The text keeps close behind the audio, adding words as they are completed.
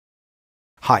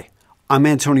Hi, I'm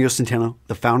Antonio Centeno,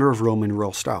 the founder of Roman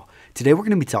Real Style. Today we're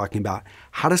going to be talking about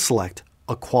how to select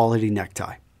a quality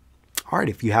necktie. All right,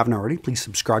 if you haven't already, please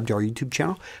subscribe to our YouTube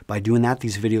channel. By doing that,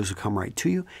 these videos will come right to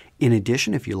you. In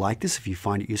addition, if you like this, if you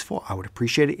find it useful, I would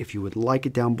appreciate it if you would like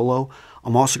it down below.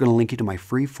 I'm also going to link you to my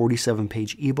free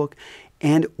 47-page ebook,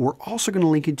 and we're also going to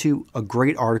link you to a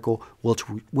great article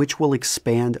which will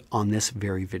expand on this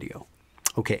very video.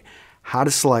 Okay, how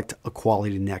to select a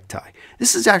quality necktie.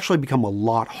 This has actually become a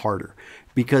lot harder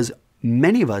because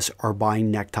many of us are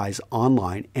buying neckties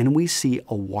online and we see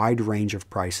a wide range of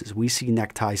prices. We see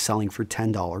neckties selling for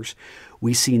 $10.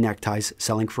 We see neckties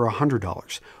selling for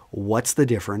 $100. What's the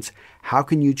difference? How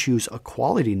can you choose a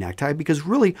quality necktie? Because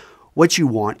really what you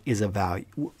want is a value.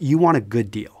 You want a good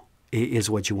deal is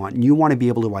what you want. And you want to be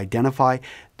able to identify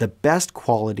the best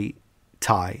quality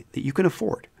tie that you can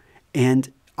afford.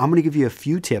 And I'm going to give you a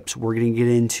few tips. We're going to get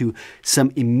into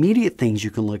some immediate things you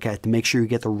can look at to make sure you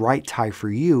get the right tie for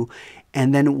you.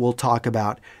 And then we'll talk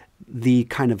about the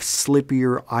kind of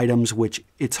slippier items, which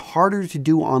it's harder to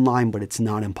do online, but it's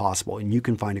not impossible. And you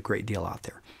can find a great deal out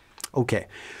there. Okay,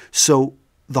 so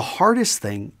the hardest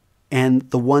thing, and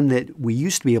the one that we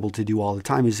used to be able to do all the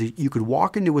time, is that you could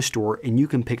walk into a store and you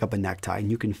can pick up a necktie and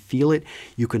you can feel it,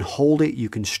 you can hold it, you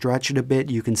can stretch it a bit,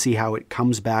 you can see how it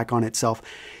comes back on itself.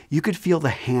 You could feel the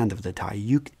hand of the tie.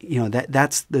 You know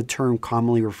that's the term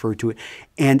commonly referred to it.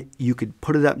 And you could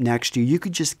put it up next to you. You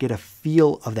could just get a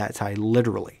feel of that tie,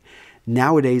 literally.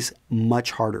 Nowadays,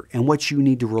 much harder. And what you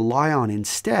need to rely on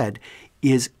instead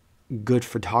is good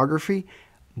photography,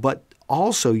 but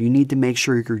also you need to make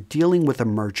sure you're dealing with a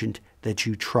merchant that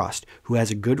you trust, who has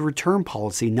a good return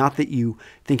policy. Not that you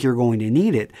think you're going to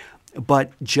need it,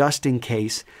 but just in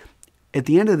case. At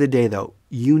the end of the day, though,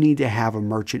 you need to have a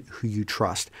merchant who you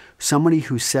trust. Somebody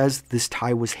who says this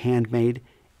tie was handmade,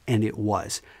 and it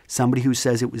was. Somebody who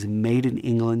says it was made in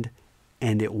England,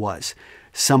 and it was.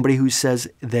 Somebody who says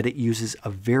that it uses a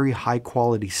very high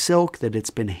quality silk, that it's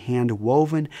been hand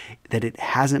woven, that it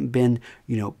hasn't been,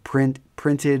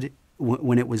 printed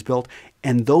when it was built.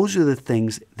 And those are the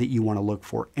things that you want to look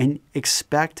for and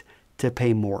expect to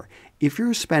pay more. If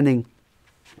you're spending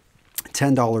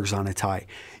 $10 on a tie,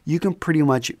 you can pretty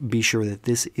much be sure that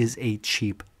this is a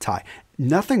cheap tie.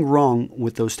 Nothing wrong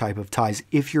with those type of ties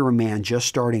if you're a man just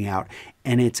starting out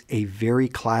and it's a very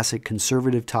classic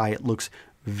conservative tie. It looks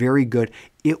very good.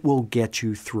 It will get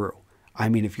you through. I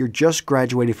mean, if you're just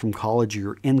graduated from college or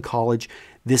you're in college,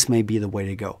 this may be the way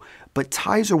to go. But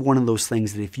ties are one of those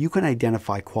things that if you can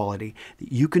identify quality,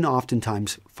 you can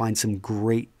oftentimes find some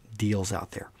great deals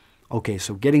out there. Okay,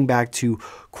 so getting back to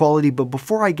quality, but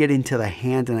before I get into the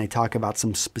hand and I talk about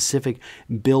some specific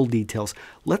build details,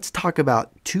 let's talk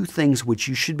about two things which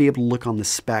you should be able to look on the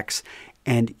specs,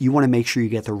 and you want to make sure you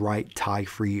get the right tie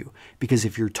for you. Because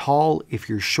if you're tall, if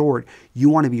you're short, you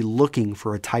want to be looking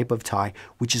for a type of tie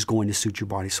which is going to suit your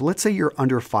body. So let's say you're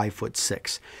under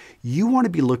 5'6". You want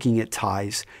to be looking at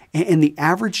ties, and the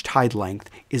average tie length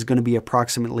is going to be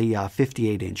approximately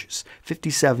 58 inches,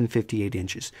 57, 58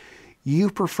 inches.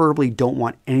 You preferably don't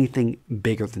want anything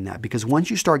bigger than that, because once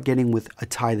you start getting with a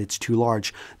tie that's too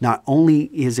large, not only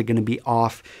is it going to be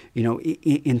off,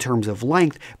 in terms of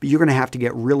length, but you're going to have to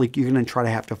you're going to try to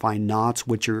have to find knots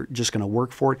which are just going to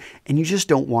work for it, and you just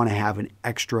don't want to have an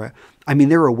extra. I mean,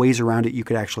 there are ways around it. You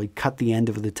could actually cut the end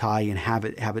of the tie and have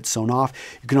it sewn off.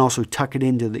 You can also tuck it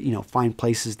into find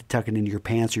places to tuck it into your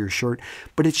pants or your shirt,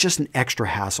 but it's just an extra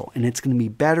hassle, and it's going to be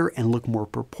better and look more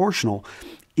proportional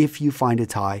if you find a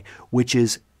tie which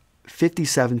is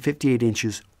 57, 58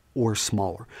 inches or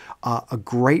smaller. A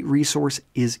great resource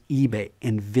is eBay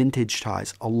and vintage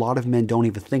ties. A lot of men don't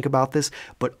even think about this,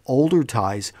 but older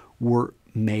ties were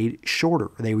made shorter.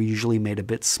 They were usually made a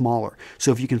bit smaller.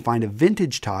 So if you can find a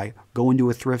vintage tie, go into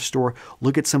a thrift store,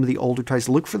 look at some of the older ties,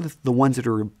 look for the ones that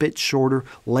are a bit shorter,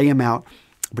 lay them out.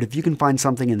 But if you can find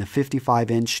something in the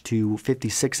 55-inch to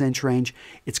 56-inch range,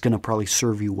 it's going to probably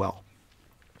serve you well.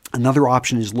 Another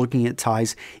option is looking at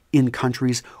ties in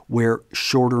countries where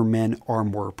shorter men are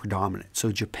more predominant.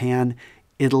 So Japan,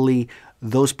 Italy,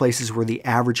 those places where the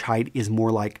average height is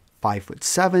more like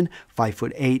 5'7",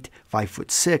 5'8",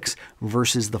 5'6",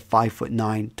 versus the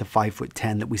 5'9" to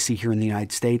 5'10" that we see here in the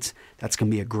United States. That's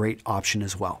going to be a great option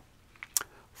as well.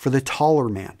 For the taller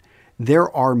man,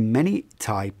 there are many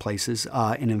tie places,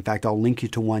 and in fact, I'll link you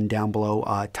to one down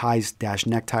below,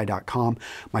 ties-necktie.com.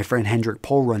 My friend Hendrik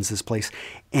Pohl runs this place,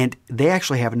 and they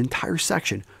actually have an entire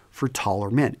section for taller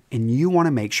men. And you want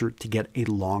to make sure to get a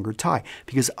longer tie,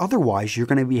 because otherwise you're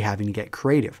going to be having to get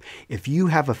creative. If you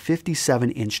have a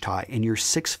 57-inch tie and you're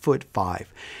 6'5",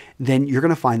 then you're going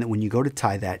to find that when you go to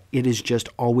tie that, it is just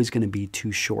always going to be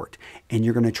too short. And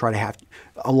you're going to try to have,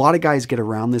 a lot of guys get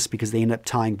around this because they end up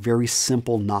tying very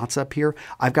simple knots up here.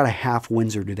 I've got a half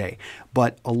Windsor today,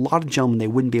 but a lot of gentlemen, they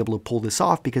wouldn't be able to pull this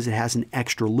off because it has an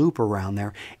extra loop around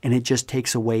there and it just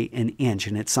takes away an inch,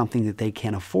 and it's something that they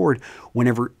can't afford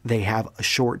whenever they have a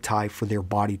short tie for their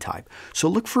body type. So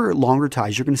look for longer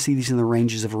ties. You're going to see these in the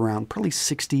ranges of around probably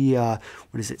 62,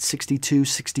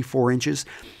 64 inches.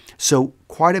 So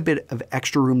quite a bit of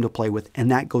extra room to play with, and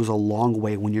that goes a long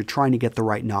way when you're trying to get the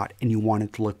right knot and you want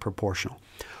it to look proportional.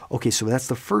 Okay, so that's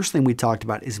the first thing we talked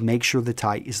about, is make sure the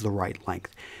tie is the right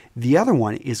length. The other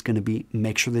one is going to be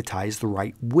make sure the tie is the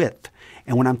right width.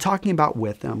 And when I'm talking about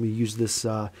width, I'm going to use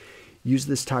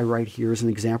this tie right here as an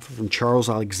example from Charles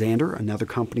Alexander, another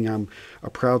company I'm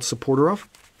a proud supporter of.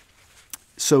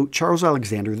 So Charles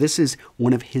Alexander, this is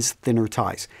one of his thinner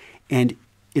ties. And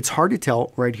it's hard to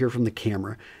tell right here from the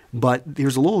camera, but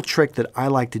there's a little trick that I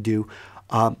like to do.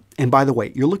 And by the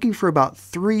way, you're looking for about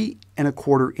 3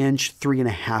 1/4 inch, 3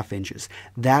 1/2 inches.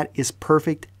 That is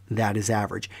perfect. That is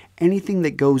average. Anything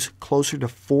that goes closer to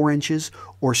 4 inches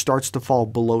or starts to fall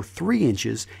below 3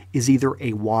 inches is either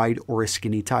a wide or a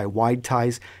skinny tie. Wide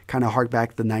ties kind of hark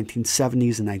back to the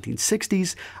 1970s and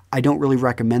 1960s. I don't really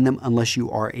recommend them unless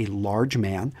you are a large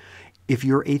man. If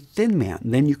you're a thin man,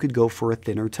 then you could go for a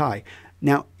thinner tie.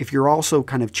 Now, if you're also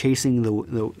kind of chasing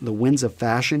the winds of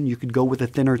fashion, you could go with a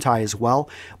thinner tie as well.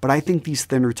 But I think these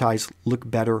thinner ties look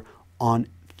better on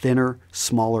thinner,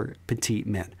 smaller, petite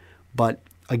men. But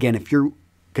again, if you're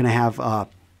going to have,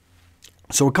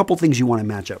 so a couple things you want to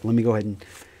match up. Let me go ahead and,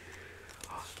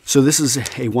 so this is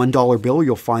a $1 bill.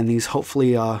 You'll find these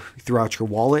hopefully throughout your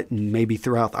wallet and maybe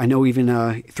throughout, I know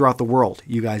even throughout the world.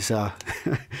 You guys,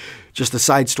 just a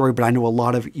side story, but I know a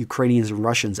lot of Ukrainians and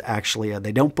Russians actually,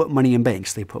 they don't put money in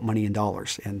banks. They put money in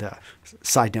dollars. And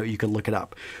side note, you can look it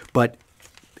up. But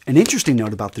an interesting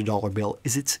note about the dollar bill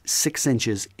is it's 6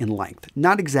 inches in length.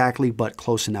 Not exactly, but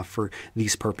close enough for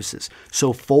these purposes.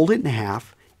 So fold it in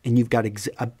half and you've got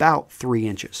about 3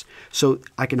 inches. So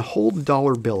I can hold the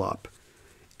dollar bill up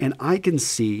and I can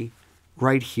see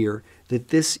right here that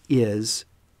this is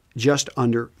just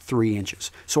under 3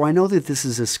 inches. So I know that this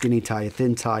is a skinny tie, a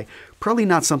thin tie, probably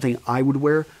not something I would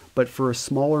wear, but for a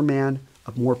smaller man,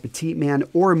 a more petite man,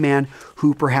 or a man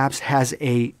who perhaps has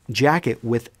a jacket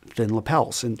with thin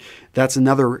lapels. And that's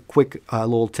another quick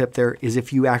little tip there, is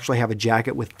if you actually have a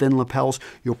jacket with thin lapels,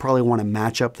 you'll probably want to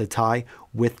match up the tie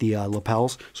with the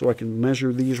lapels. So I can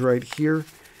measure these right here,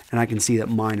 and I can see that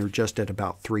mine are just at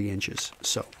about 3 inches.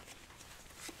 So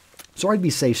I'd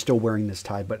be safe still wearing this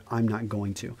tie, but I'm not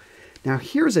going to. Now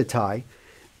here's a tie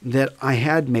that I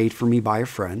had made for me by a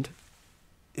friend,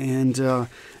 and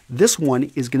this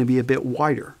one is going to be a bit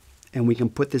wider. And we can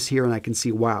put this here and I can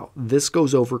see, wow, this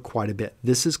goes over quite a bit.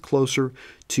 This is closer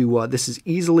to, this is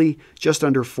easily just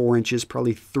under 4 inches,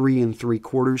 probably 3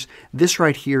 3/4. This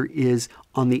right here is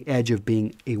on the edge of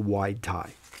being a wide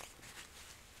tie.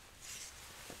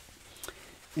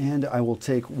 And I will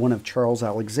take one of Charles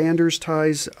Alexander's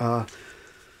ties.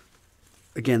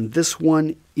 Again, this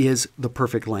one is the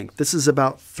perfect length. This is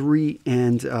about 3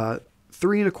 1/4,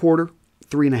 3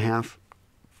 1/2.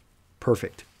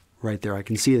 Perfect. Right there. I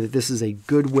can see that this is a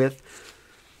good width,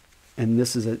 and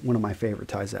this is one of my favorite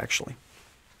ties actually.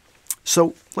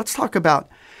 So let's talk about,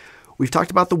 we've talked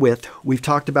about the width, we've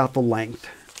talked about the length.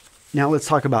 Now let's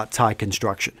talk about tie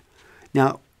construction.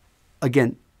 Now,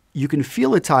 again, you can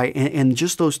feel a tie, and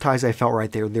just those ties I felt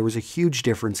right there, there was a huge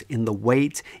difference in the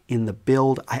weight, in the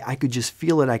build. I could just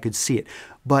feel it, I could see it.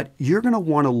 But you're going to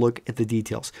want to look at the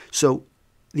details. So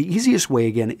the easiest way,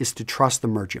 again, is to trust the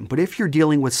merchant. But if you're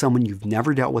dealing with someone you've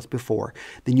never dealt with before,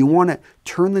 then you want to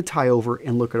turn the tie over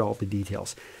and look at all the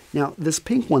details. Now, this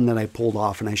pink one that I pulled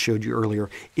off and I showed you earlier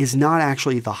is not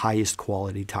actually the highest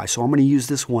quality tie. So I'm going to use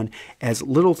this one as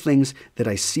little things that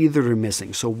I see that are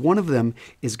missing. So one of them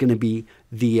is going to be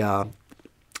the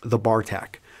bar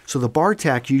tack. So the bar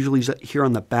tack usually is here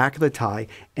on the back of the tie,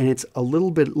 and it's a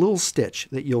little stitch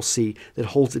that you'll see that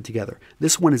holds it together.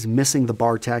 This one is missing the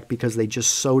bar tack because they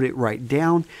just sewed it right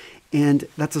down, and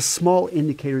that's a small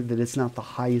indicator that it's not the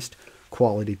highest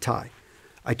quality tie.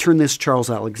 I turn this Charles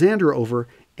Alexander over,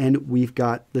 and we've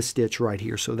got the stitch right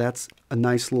here. So that's a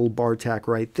nice little bar tack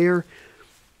right there.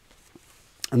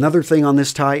 Another thing on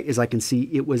this tie is I can see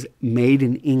it was made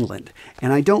in England.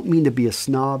 And I don't mean to be a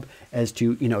snob as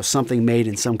to, you know, something made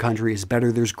in some country is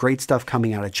better. There's great stuff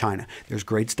coming out of China. There's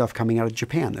great stuff coming out of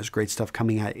Japan. There's great stuff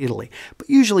coming out of Italy. But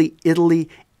usually Italy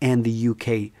and the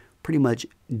UK pretty much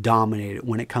dominated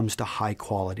when it comes to high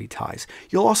quality ties.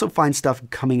 You'll also find stuff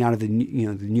coming out of the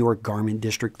New York garment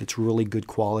district that's really good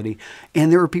quality.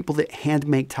 And there are people that hand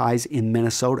make ties in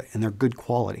Minnesota and they're good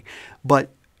quality. But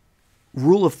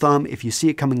rule of thumb, if you see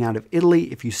it coming out of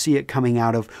Italy, if you see it coming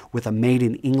out of with a made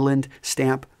in England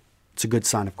stamp, it's a good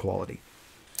sign of quality.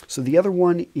 So the other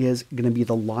one is going to be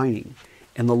the lining.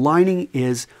 And the lining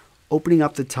is opening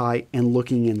up the tie and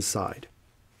looking inside.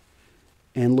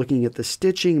 And looking at the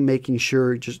stitching, making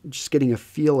sure, just getting a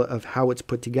feel of how it's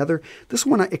put together. This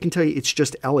one, I can tell you, it's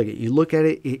just elegant. You look at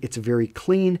it, it's very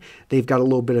clean. They've got a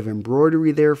little bit of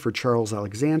embroidery there for Charles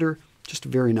Alexander. Just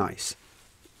very nice.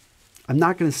 I'm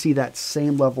not going to see that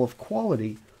same level of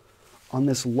quality on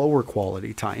this lower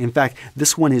quality tie. In fact,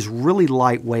 this one is really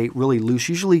lightweight, really loose.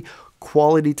 Usually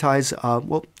quality ties,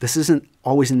 well, this isn't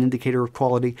always an indicator of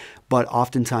quality, but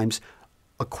oftentimes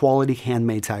a quality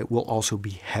handmade tie will also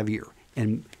be heavier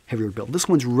and heavier build. This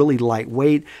one's really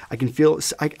lightweight. I can feel,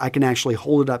 I can actually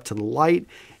hold it up to the light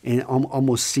and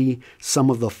almost see some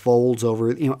of the folds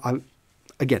over it.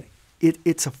 Again,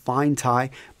 it's a fine tie,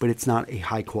 but it's not a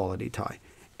high quality tie.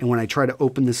 And when I try to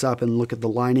open this up and look at the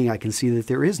lining, I can see that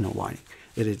there is no lining,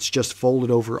 that it's just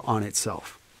folded over on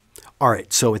itself. All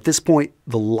right, so at this point,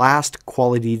 the last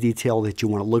quality detail that you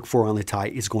want to look for on the tie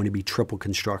is going to be triple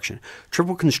construction.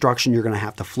 Triple construction, you're going to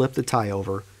have to flip the tie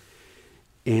over,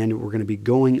 and we're going to be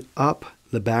going up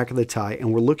the back of the tie,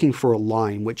 and we're looking for a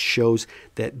line which shows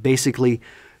that basically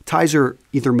ties are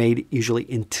either made usually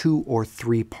in 2 or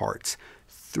 3 parts.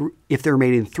 If they're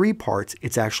made in 3 parts,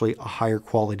 it's actually a higher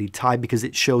quality tie because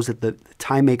it shows that the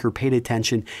tie maker paid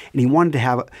attention and he wanted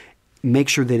to make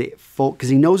sure that it fold, because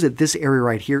he knows that this area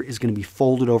right here is going to be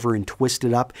folded over and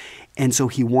twisted up, and so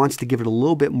he wants to give it a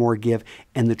little bit more give,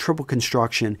 and the triple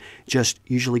construction just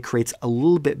usually creates a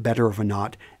little bit better of a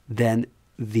knot than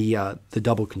the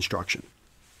double construction.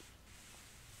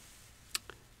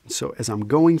 So as I'm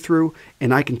going through,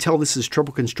 and I can tell this is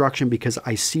triple construction because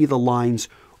I see the lines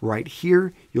right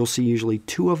here. You'll see usually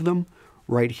 2 of them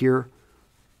right here.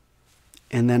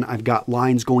 And then I've got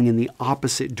lines going in the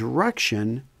opposite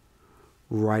direction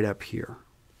right up here.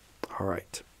 All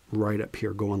right, right up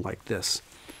here going like this.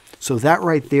 So that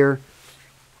right there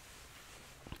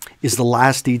is the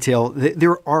last detail.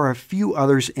 There are a few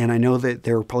others, and I know that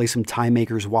there are probably some tie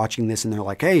makers watching this and they're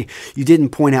like, hey, you didn't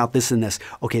point out this and this.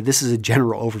 Okay, this is a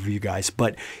general overview, guys.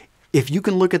 But if you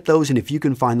can look at those and if you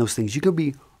can find those things, you can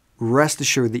be rest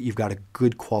assured that you've got a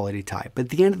good quality tie. But at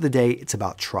the end of the day, it's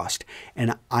about trust.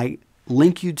 And I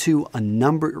link you to a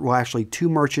number, well, actually 2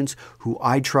 merchants who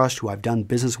I trust, who I've done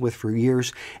business with for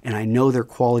years, and I know their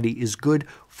quality is good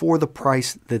for the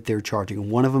price that they're charging.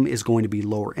 One of them is going to be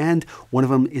lower end, one of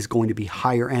them is going to be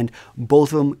higher end.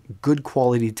 Both of them good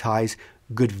quality ties,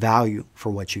 good value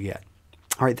for what you get.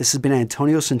 All right, this has been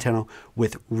Antonio Centeno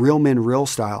with Real Men, Real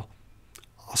Style.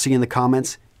 I'll see you in the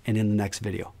comments and in the next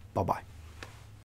video. Bye-bye.